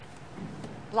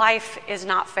Life is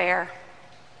not fair.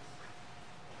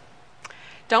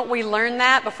 Don't we learn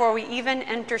that before we even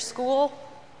enter school?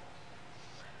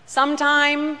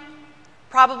 Sometime,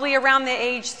 probably around the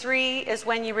age 3, is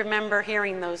when you remember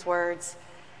hearing those words.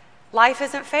 Life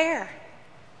isn't fair.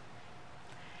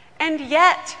 And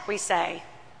yet, we say,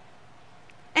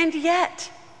 and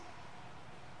yet,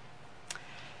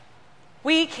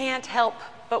 we can't help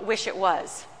but wish it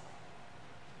was.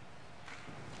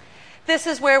 This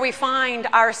is where we find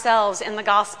ourselves in the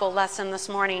gospel lesson this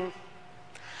morning.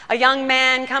 A young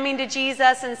man coming to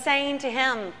Jesus and saying to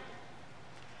him,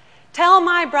 "Tell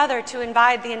my brother to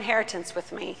divide the inheritance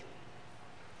with me."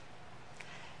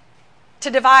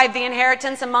 To divide the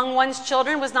inheritance among one's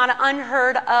children was not an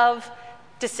unheard of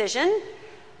decision.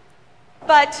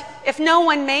 But if no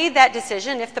one made that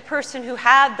decision, if the person who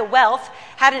had the wealth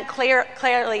hadn't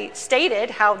clearly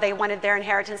stated how they wanted their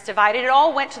inheritance divided, it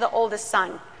all went to the oldest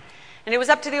son. And it was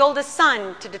up to the oldest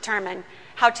son to determine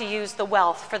how to use the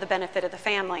wealth for the benefit of the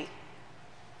family.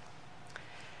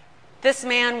 This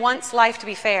man wants life to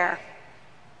be fair.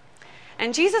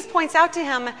 And Jesus points out to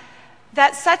him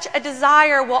that such a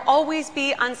desire will always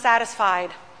be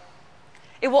unsatisfied.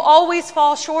 It will always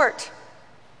fall short.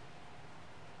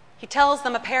 He tells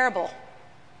them a parable.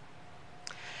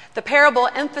 The parable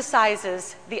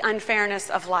emphasizes the unfairness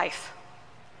of life.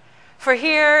 For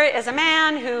here is a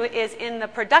man who is in the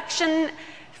production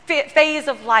phase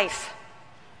of life.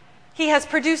 He has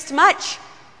produced much,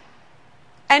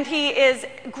 and he is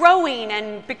growing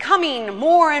and becoming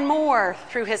more and more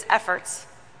through his efforts.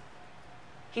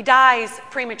 He dies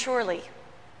prematurely.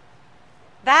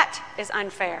 That is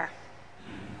unfair.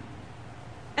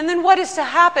 And then what is to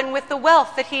happen with the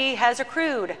wealth that he has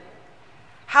accrued?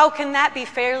 How can that be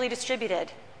fairly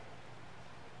distributed?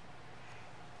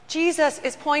 Jesus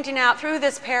is pointing out through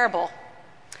this parable,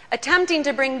 attempting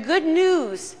to bring good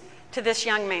news to this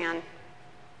young man,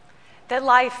 that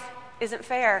life isn't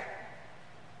fair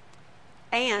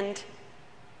and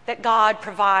that God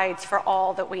provides for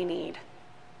all that we need.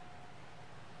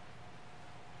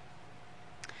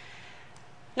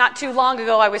 Not too long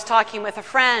ago, I was talking with a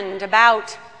friend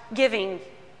about giving,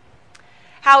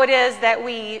 how it is that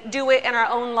we do it in our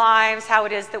own lives, how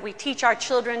it is that we teach our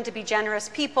children to be generous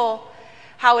people,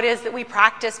 how it is that we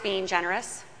practice being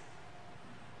generous.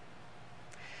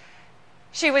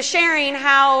 She was sharing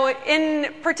how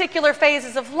in particular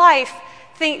phases of life,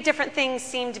 different things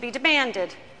seem to be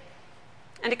demanded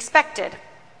and expected.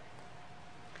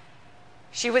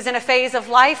 She was in a phase of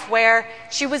life where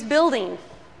she was building.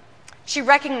 She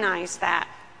recognized that.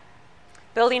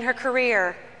 Building her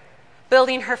career,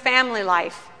 building her family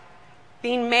life,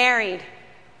 being married,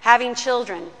 having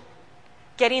children,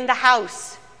 getting the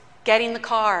house, getting the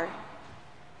car.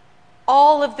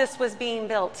 All of this was being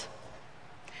built.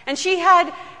 And she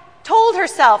had told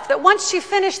herself that once she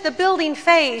finished the building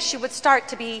phase, she would start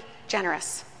to be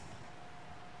generous.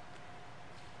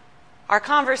 Our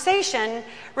conversation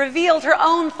revealed her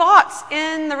own thoughts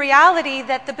in the reality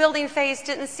that the building phase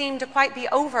didn't seem to quite be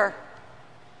over.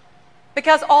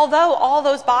 Because although all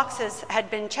those boxes had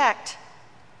been checked,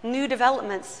 new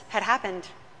developments had happened.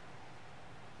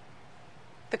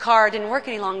 The car didn't work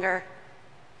any longer.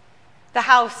 The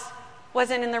house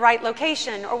wasn't in the right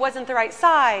location or wasn't the right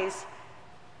size.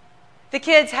 The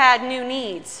kids had new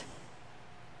needs.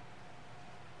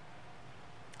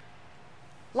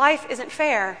 Life isn't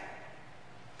fair.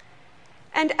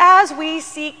 And as we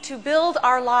seek to build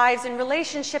our lives in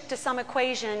relationship to some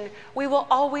equation, we will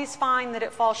always find that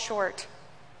it falls short.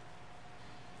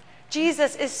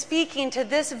 Jesus is speaking to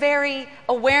this very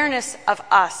awareness of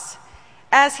us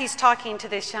as he's talking to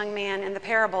this young man in the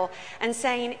parable and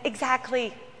saying,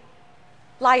 exactly,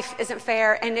 life isn't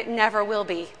fair and it never will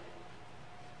be.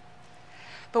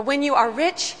 But when you are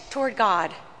rich toward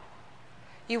God,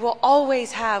 you will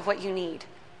always have what you need.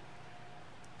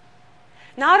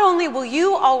 Not only will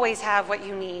you always have what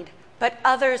you need, but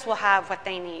others will have what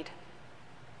they need.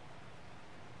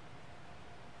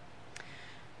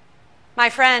 My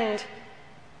friend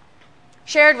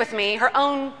shared with me her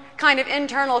own kind of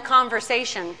internal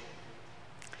conversation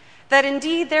that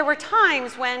indeed there were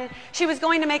times when she was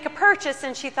going to make a purchase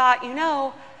and she thought,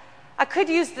 I could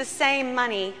use the same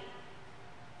money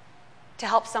to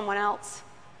help someone else.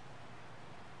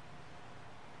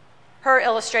 Her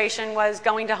illustration was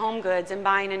going to Home Goods and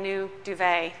buying a new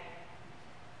duvet.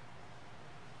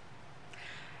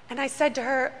 And I said to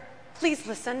her, please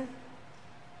listen.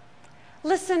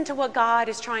 Listen to what God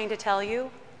is trying to tell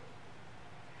you.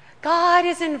 God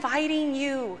is inviting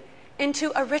you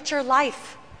into a richer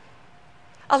life.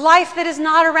 A life that is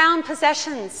not around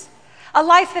possessions. A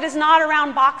life that is not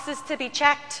around boxes to be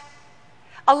checked.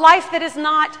 A life that is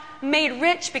not made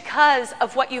rich because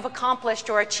of what you've accomplished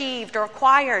or achieved or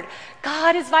acquired.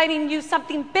 God is inviting you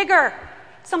something bigger,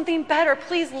 something better.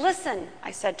 Please listen,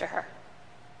 I said to her.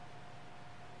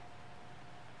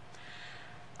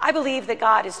 I believe that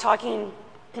God is talking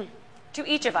to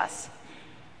each of us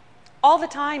all the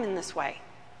time in this way,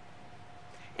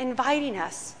 inviting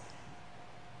us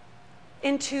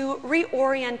into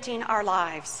reorienting our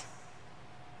lives,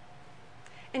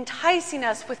 enticing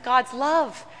us with God's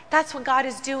love. That's what God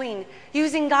is doing,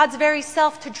 using God's very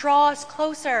self to draw us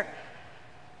closer,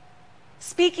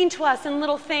 speaking to us in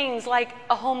little things like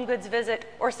a home goods visit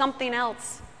or something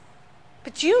else.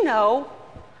 But you know,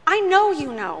 I know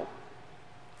you know.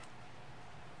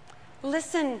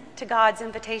 Listen to God's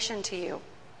invitation to you.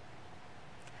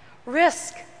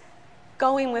 Risk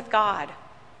going with God.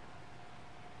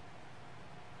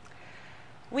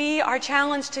 We are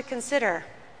challenged to consider,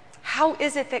 how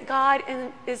is it that God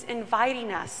is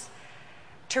inviting us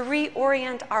to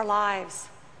reorient our lives?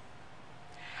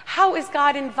 How is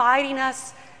God inviting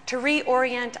us to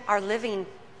reorient our living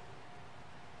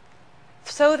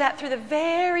so that through the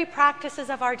very practices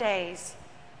of our days,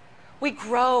 we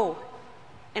grow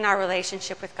in our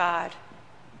relationship with God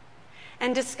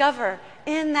and discover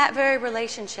in that very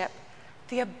relationship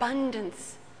the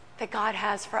abundance that God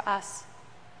has for us,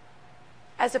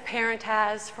 as a parent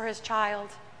has for his child,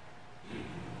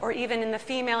 or even in the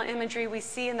female imagery we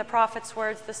see in the prophet's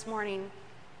words this morning.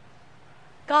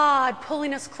 God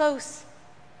pulling us close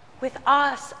with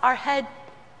us, our head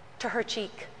to her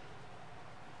cheek.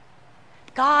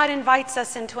 God invites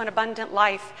us into an abundant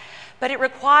life, but it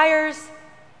requires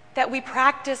that we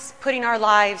practice putting our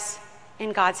lives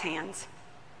in God's hands,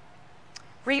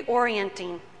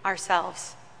 reorienting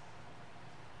ourselves.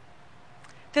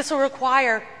 This will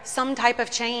require some type of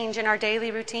change in our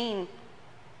daily routine.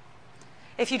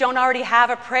 If you don't already have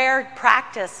a prayer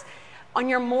practice on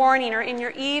your morning or in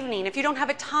your evening, if you don't have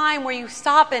a time where you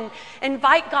stop and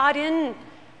invite God in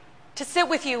to sit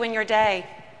with you in your day,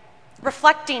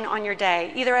 reflecting on your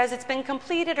day, either as it's been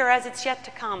completed or as it's yet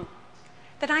to come,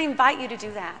 then I invite you to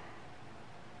do that.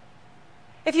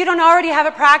 If you don't already have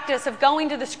a practice of going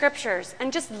to the scriptures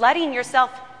and just letting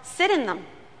yourself sit in them,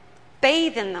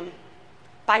 bathe in them,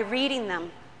 by reading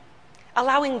them,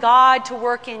 allowing God to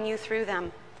work in you through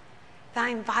them, then I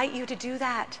invite you to do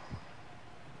that.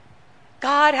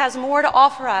 God has more to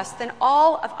offer us than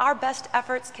all of our best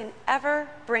efforts can ever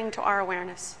bring to our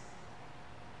awareness.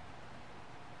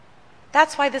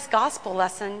 That's why this gospel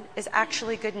lesson is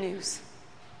actually good news.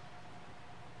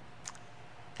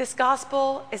 This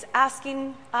gospel is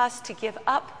asking us to give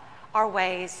up our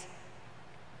ways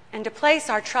and to place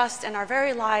our trust and our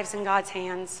very lives in God's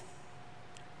hands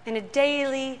in a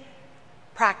daily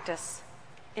practice,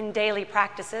 in daily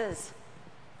practices,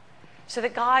 so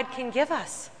that God can give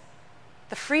us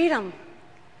the freedom,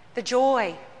 the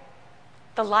joy,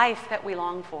 the life that we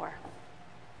long for.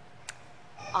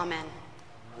 Amen.